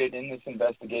 targeted in this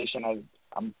investigation.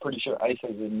 I'm pretty sure ICE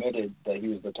has admitted that he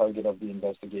was the target of the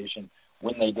investigation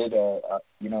when they did,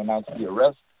 you know, announce the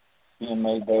arrest being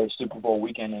made there Super Bowl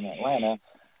weekend in Atlanta.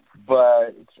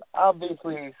 But it's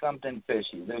obviously something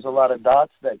fishy. There's a lot of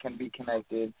dots that can be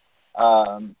connected.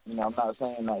 You know, I'm not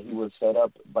saying that he was set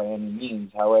up by any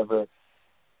means. However,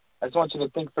 I just want you to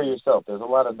think for yourself. There's a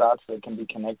lot of dots that can be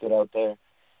connected out there.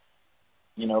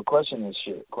 You know, question this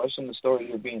shit. Question the story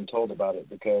you're being told about it,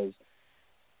 because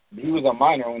he was a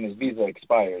minor when his visa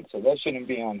expired, so that shouldn't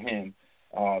be on him.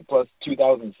 Plus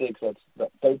 2006,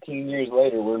 that's 13 years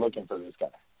later, we're looking for this guy.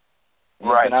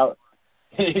 Right.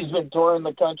 He's been touring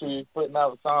the country, putting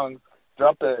out songs,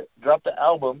 dropped the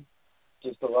album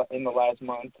just in the last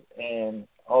month, and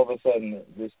all of a sudden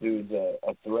this dude's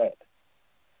a threat.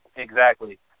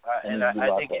 Exactly. And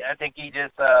I think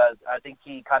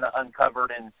he kind of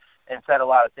uncovered and said a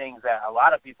lot of things that a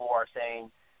lot of people are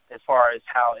saying as far as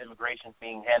how immigration's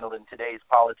being handled in today's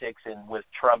politics and with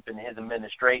Trump and his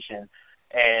administration.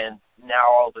 And now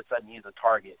all of a sudden he's a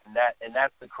target, and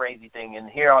that's the crazy thing.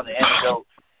 And here on the Antidote,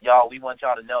 y'all, we want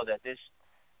y'all to know that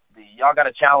y'all got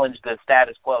to challenge the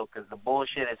status quo, because the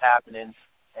bullshit is happening,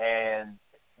 and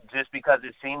just because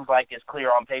it seems like it's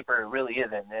clear on paper, it really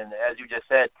isn't. And as you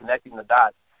just said, connecting the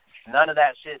dots, none of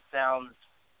that shit sounds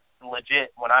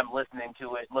legit when I'm listening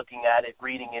to it, looking at it,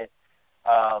 reading it.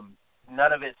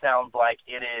 None of it sounds like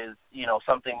it is, you know,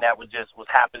 something that was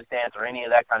happenstance or any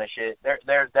of that kind of shit.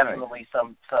 There's definitely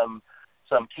some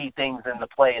key things in the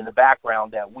play in the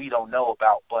background that we don't know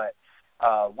about, but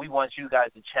we want you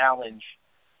guys to challenge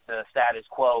the status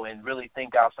quo and really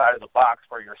think outside of the box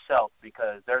for yourself,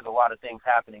 because there's a lot of things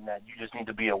happening that you just need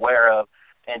to be aware of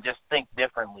and just think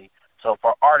differently. So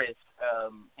for artists,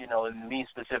 you know, and me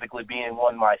specifically being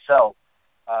one myself,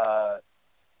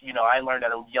 you know, I learned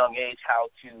at a young age how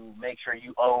to make sure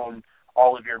you own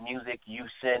all of your music you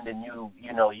send, and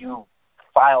you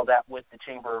file that with the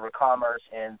Chamber of Commerce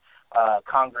and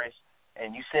Congress,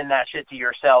 and you send that shit to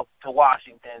yourself to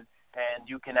Washington, and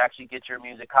you can actually get your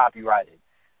music copyrighted.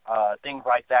 Things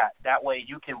like that. That way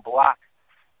you can block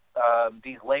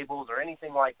these labels or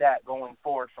anything like that going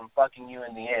forward from fucking you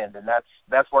in the end. And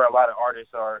that's where a lot of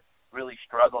artists are really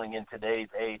struggling in today's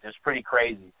age. It's pretty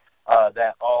crazy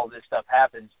that all this stuff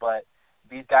happens, but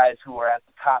these guys who are at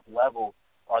the top level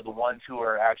are the ones who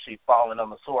are actually falling on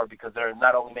the sword, because they're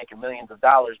not only making millions of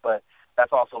dollars, but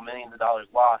that's also millions of dollars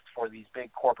lost for these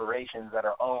big corporations that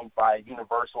are owned by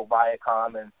Universal,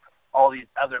 Viacom, and all these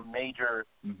other major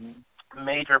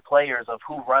players of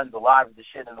who runs a lot of the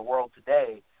shit in the world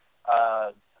today.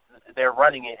 They're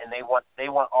running it, and they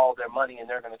want all their money, and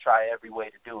they're going to try every way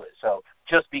to do it. So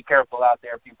just be careful out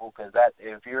there, people, because that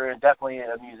if you're definitely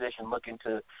a musician looking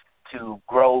to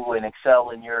grow and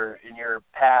excel in your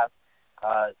path,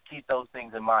 keep those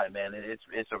things in mind, man.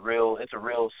 It's a real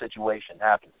situation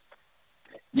happening.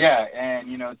 Yeah, and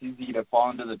you know, it's easy to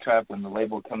fall into the trap when the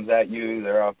label comes at you.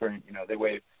 They're offering, you know, they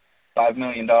wave $5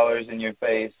 million in your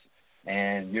face,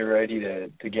 and you're ready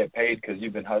to get paid because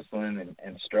you've been hustling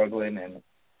and struggling and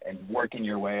working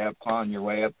your way up, clawing your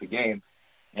way up the game,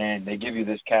 and they give you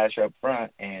this cash up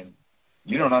front, and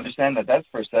you don't understand that that's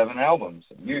for 7 albums.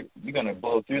 You're going to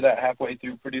blow through that halfway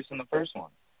through producing the first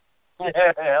one.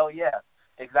 Hell yeah,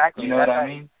 exactly. You know what I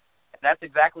mean? That's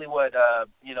exactly what, I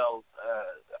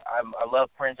love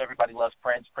Prince. Everybody loves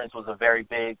Prince. Prince was a very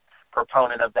big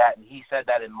proponent of that, and he said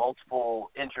that in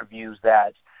multiple interviews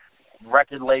that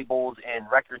record labels and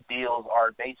record deals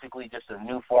are basically just a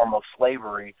new form of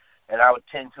slavery. And I would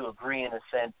tend to agree in a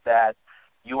sense that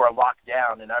you are locked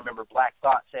down. And I remember Black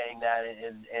Thought saying that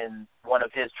in one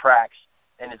of his tracks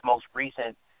in his most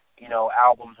recent, you know,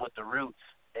 albums with The Roots.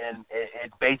 And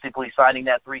it's basically signing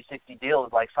that 360 deal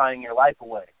is like signing your life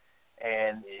away.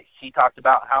 And he talked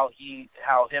about how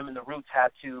him and The Roots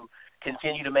had to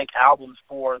continue to make albums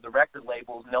for the record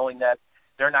labels, knowing that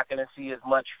they're not going to see as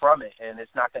much from it, and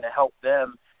it's not going to help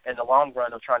them in the long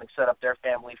run of trying to set up their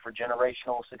family for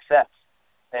generational success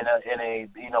in a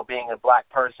you know, being a black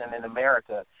person in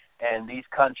America. and these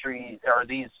countries or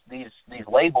these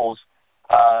labels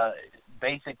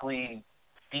basically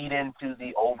feed into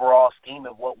the overall scheme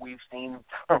of what we've seen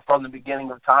from the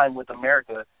beginning of time with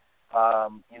America.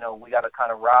 You know, we got to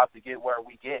kind of rob to get where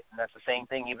we get, and that's the same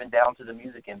thing even down to the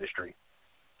music industry.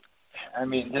 I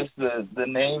mean, just the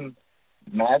name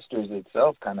Masters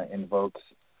itself kind of invokes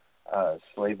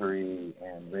slavery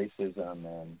and racism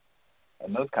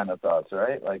and those kind of thoughts,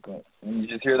 right? Like when you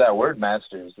just hear that word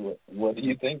Masters, what do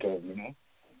you think of, you know?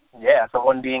 Yeah,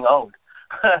 someone being owned.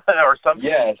 Or something.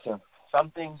 Yeah,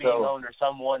 something being owned or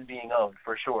someone being owned,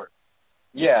 for sure.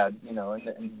 Yeah, you know,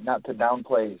 and not to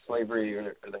downplay slavery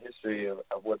or the history of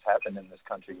what's happened in this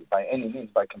country by any means,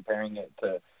 by comparing it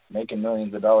to making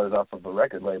millions of dollars off of a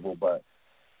record label, but,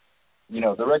 you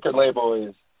know, the record label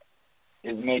is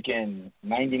making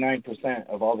 99%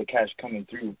 of all the cash coming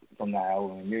through from that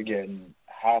album, and you're getting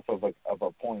half of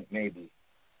a point maybe,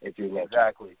 if you're lucky.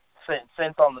 Exactly.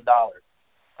 Cents on the dollar.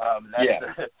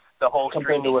 That's the whole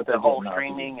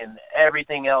streaming, and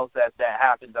everything else that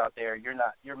happens out there.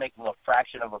 You're making a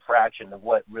fraction of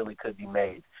what really could be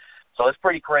made. So it's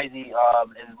pretty crazy,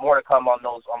 and more to come on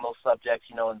those subjects,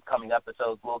 you know, in coming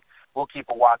episodes. We'll keep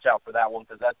a watch out for that one,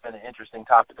 because that's been an interesting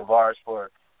topic of ours for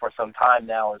some time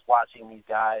now, is watching these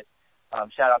guys.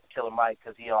 Shout out to Killer Mike,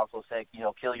 because he also said, you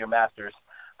know, kill your masters.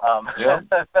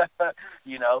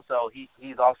 You know, so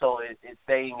he's also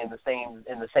saying in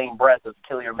the same breath as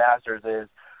kill your masters is,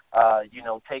 you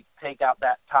know, take out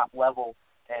that top level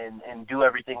and do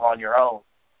everything on your own,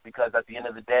 because at the end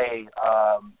of the day,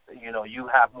 you know, you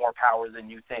have more power than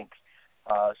you think.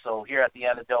 So here at the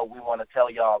Antidote, we want to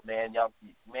tell y'all, man, y'all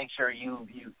make sure you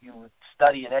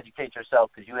study and educate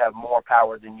yourself, because you have more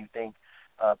power than you think,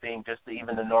 being just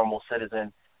even the normal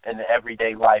citizen in the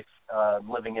everyday life,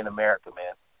 living in America,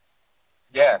 man.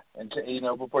 Yeah, and you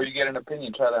know, before you get an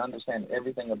opinion, try to understand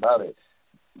everything about it.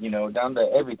 You know, down to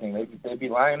everything. They be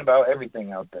lying about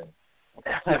everything out there.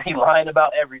 They be lying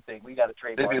about everything. We got to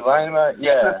trade. They be lying about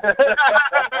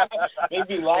They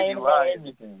be lying about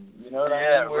everything. You know what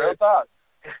I mean? Real talk.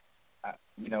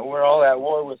 You know, we're all at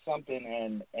war with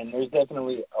something, and there's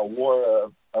definitely a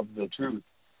war of the truth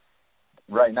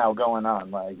right now going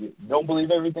on. Like, don't believe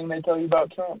everything they tell you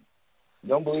about Trump.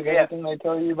 Don't believe everything they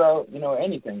tell you about, you know,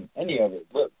 anything, any of it.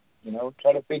 Look, you know,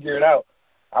 try to figure it out.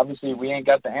 Obviously, we ain't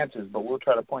got the answers, but we'll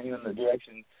try to point you in the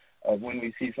direction of when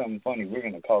we see something funny, we're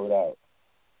going to call it out.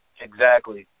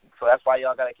 Exactly. So that's why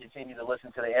y'all got to continue to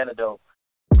listen to the Antidote.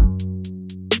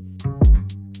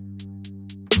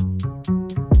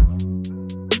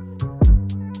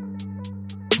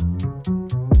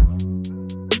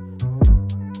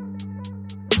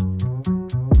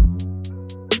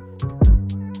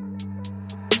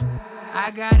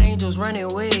 I got angels running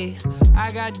away,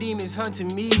 I got demons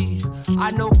hunting me.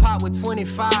 I know Pop with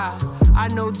 25, I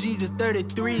know Jesus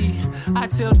 33. I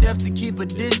tell death to keep a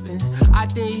distance, I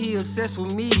think he obsessed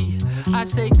with me. I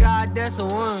say God, that's a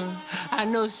one, I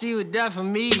know she would die for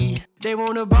me. They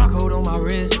want a barcode on my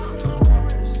wrist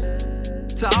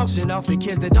to auction off the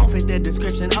kids that don't fit the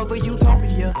description of a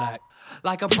utopia.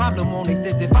 Like a problem won't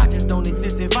exist if I just don't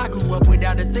exist. If I grew up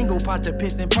without a single pot to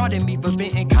piss, and pardon me for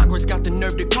venting, Congress got the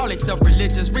nerve to call itself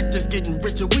religious. Rich just getting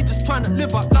richer, we just trying to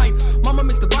live our life. Mama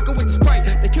mixed the vodka with the Sprite.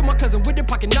 They killed my cousin with a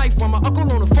pocket knife while my uncle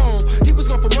on the phone. He was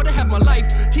gone for more than half my life.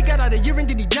 He got out a year and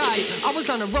then he died. I was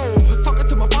on the road, talking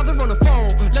to my father on the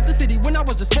phone. Left the city when I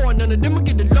was just 4, none of them would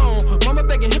get along. Mama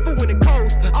begging him for when it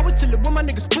coast. I was chilling with my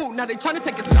niggas poop, now they trying to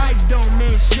take his life. Don't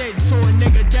mean shit to a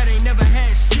nigga that ain't never had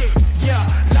shit. Yeah,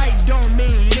 light don't mean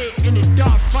lit, in the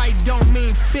dark fight don't mean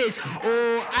fish.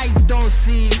 Oh, ice don't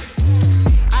see,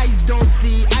 ice don't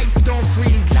see, ice don't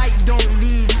freeze, light don't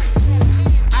leave.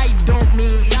 I don't mean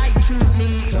light to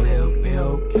me. Tell me it'll be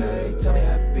okay, tell me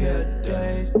happier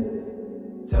days.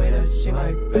 Tell me that she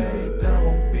might pay, that I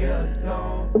won't be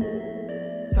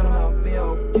alone. Tell them I'll be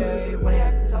okay when they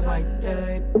ask how's my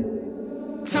day.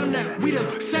 Tell them that we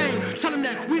the same, tell them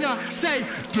that we not safe.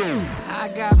 I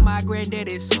got my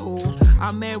granddaddy's soul,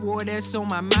 I'm at war, that's on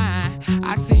my mind.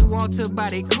 I see Walter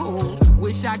body cold,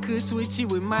 wish I could switch you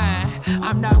with mine.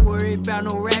 I'm not worried about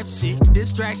no rap shit,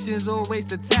 distractions or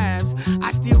waste of times.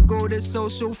 I still go to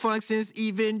social functions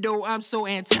even though I'm so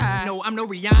anti. No, I'm no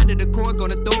Rihanna, the core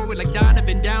gonna throw it like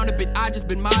Donovan down a bit. I just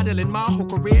been modeling my whole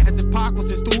career as if Park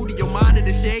was in studio,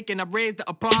 monitor shaking. I raised the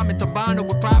apartment to bond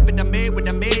with profit. I made what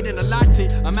I made and a lot to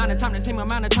amount of time, the same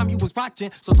amount of time you was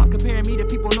watching. So stop comparing me to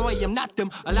people, no I am not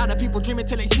them. A lot of people dreaming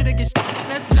till they shit get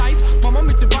that's life. Mama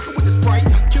mixed vodka with the Sprite.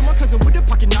 Killed my cousin with a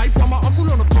pocket knife while my uncle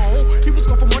on the phone. He was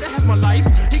gone for more than half my life.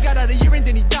 He got out a year and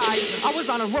then he died. I was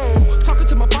on a roll, talking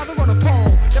to my father on the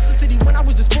phone. Left the city when I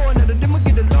was just 4, none of them would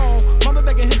get along. Mama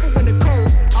begging him for when it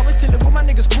cold. I was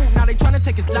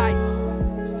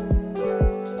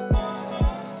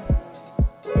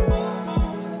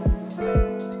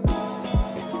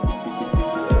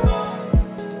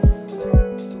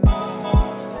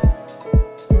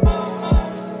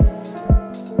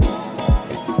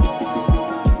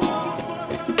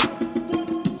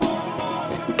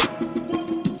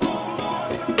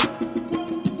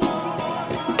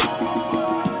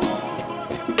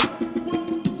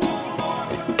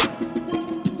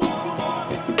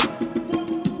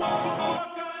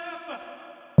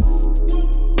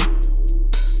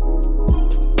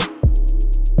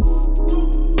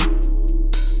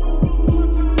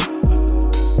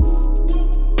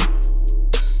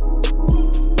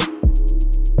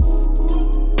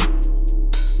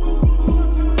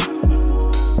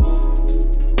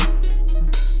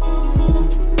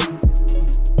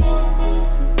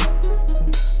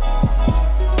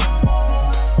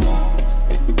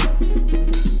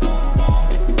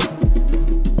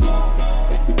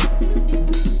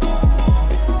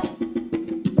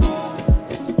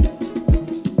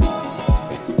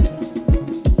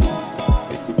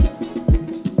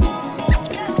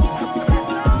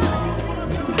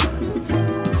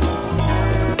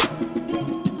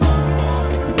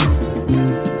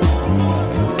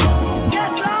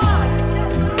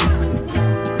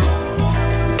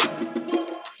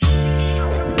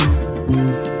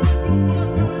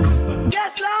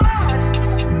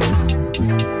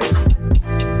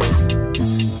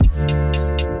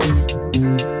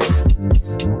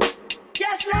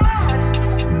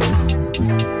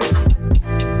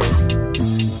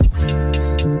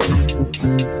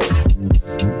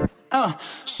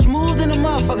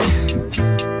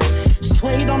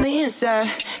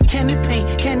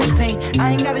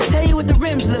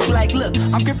look like? Look,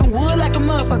 I'm gripping wood like a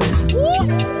motherfucker.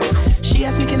 Woo. She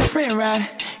asked me, can a friend ride?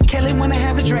 Kelly wanna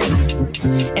have a drink.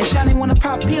 And Shani wanna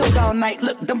pop pills all night.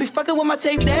 Look, don't be fucking with my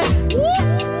tape, Dad. Woo.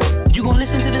 You gon'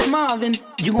 listen to this Marvin.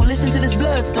 You gon' listen to this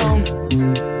Bloodstone.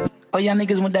 Oh, y'all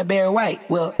niggas want that Barry White.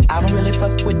 Well, I don't really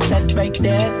fuck with that right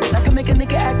there. I can make a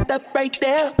nigga act up right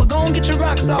there. But go and get your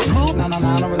rocks off, boo. No,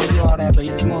 I don't really do all that, but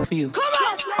it's more for you. Come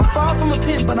on! I'm far from a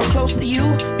pimp, but I'm close to you.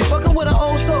 You're fucking with an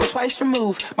old soul, twice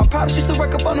removed. My pops used to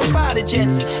work up on them fighter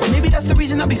jets. Maybe that's the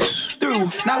reason I be through.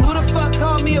 Now who the fuck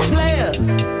called me a player?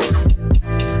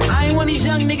 I ain't one of these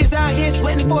young niggas out here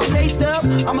sweating for a pay stub.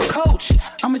 I'm a coach.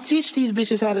 I'ma teach these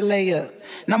bitches how to lay up.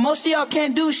 Now most of y'all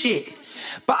can't do shit,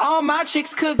 but all my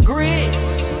chicks cook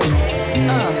grits.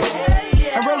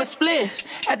 I roll a spliff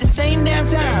at the same damn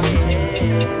time.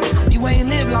 You ain't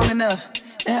lived long enough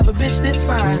to have a bitch this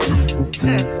fine.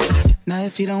 Now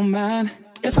if you don't mind,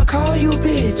 if I call you a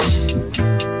bitch,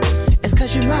 it's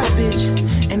cause you're my bitch.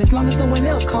 And as long as no one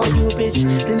else call you a bitch,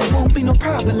 then there won't be no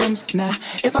problems. Now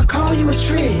if I call you a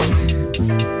trick,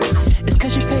 it's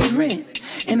cause you paid rent.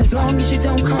 And as long as you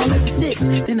don't call it the 6,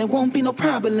 then there won't be no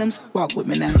problems. Walk with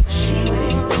me now. She with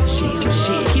it, she with it.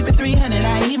 Shit, keep it 300,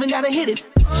 I ain't even gotta hit it.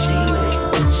 She with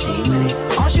it, she with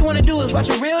it. All she wanna do is watch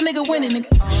a real nigga winning, nigga.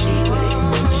 She with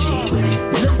it, she with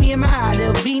it. Look me in my eye,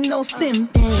 there'll be no simping.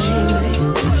 She with it,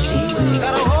 she with it.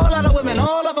 Got a whole lot of women,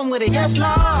 all of them with it, yes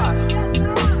Lord.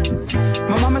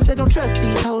 My mama said don't trust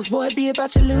these hoes, boy, be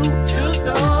about your loot. True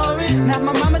story. Now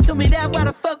my mama told me that, why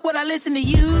the fuck would I listen to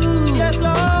you? Yes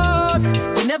Lord.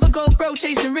 You never go broke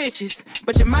chasing riches,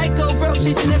 but you might go broke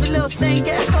chasing every little stank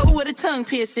ass hoe with a tongue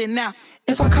piercing. Now,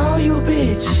 if I call you a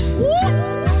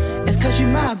bitch, it's cause you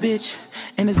my bitch.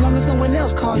 And as long as no one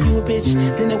else call you a bitch,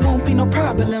 then there won't be no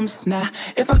problems. Now,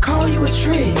 if I call you a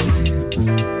trick,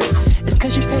 it's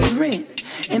cause you paid rent.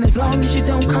 And as long as you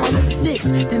don't call it the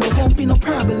 6, then there won't be no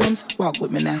problems. Walk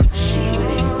with me now. She with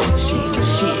it, she with it.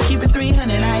 Shit, keep it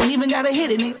 300, I ain't even gotta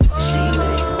hit it, nigga. She with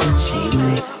it, she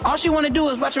with it. All she wanna do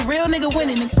is watch a real nigga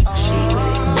winning, nigga. She with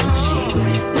it, she with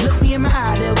it. Look me in my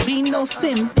eye, there'll be no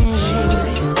simping. She with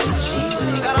it, she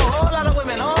with it. Got a whole lot of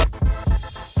women, all.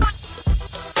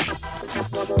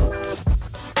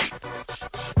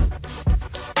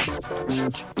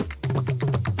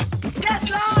 Yes,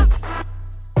 Lord.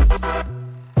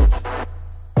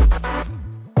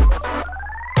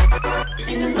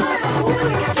 In the night, I wanna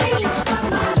get taste,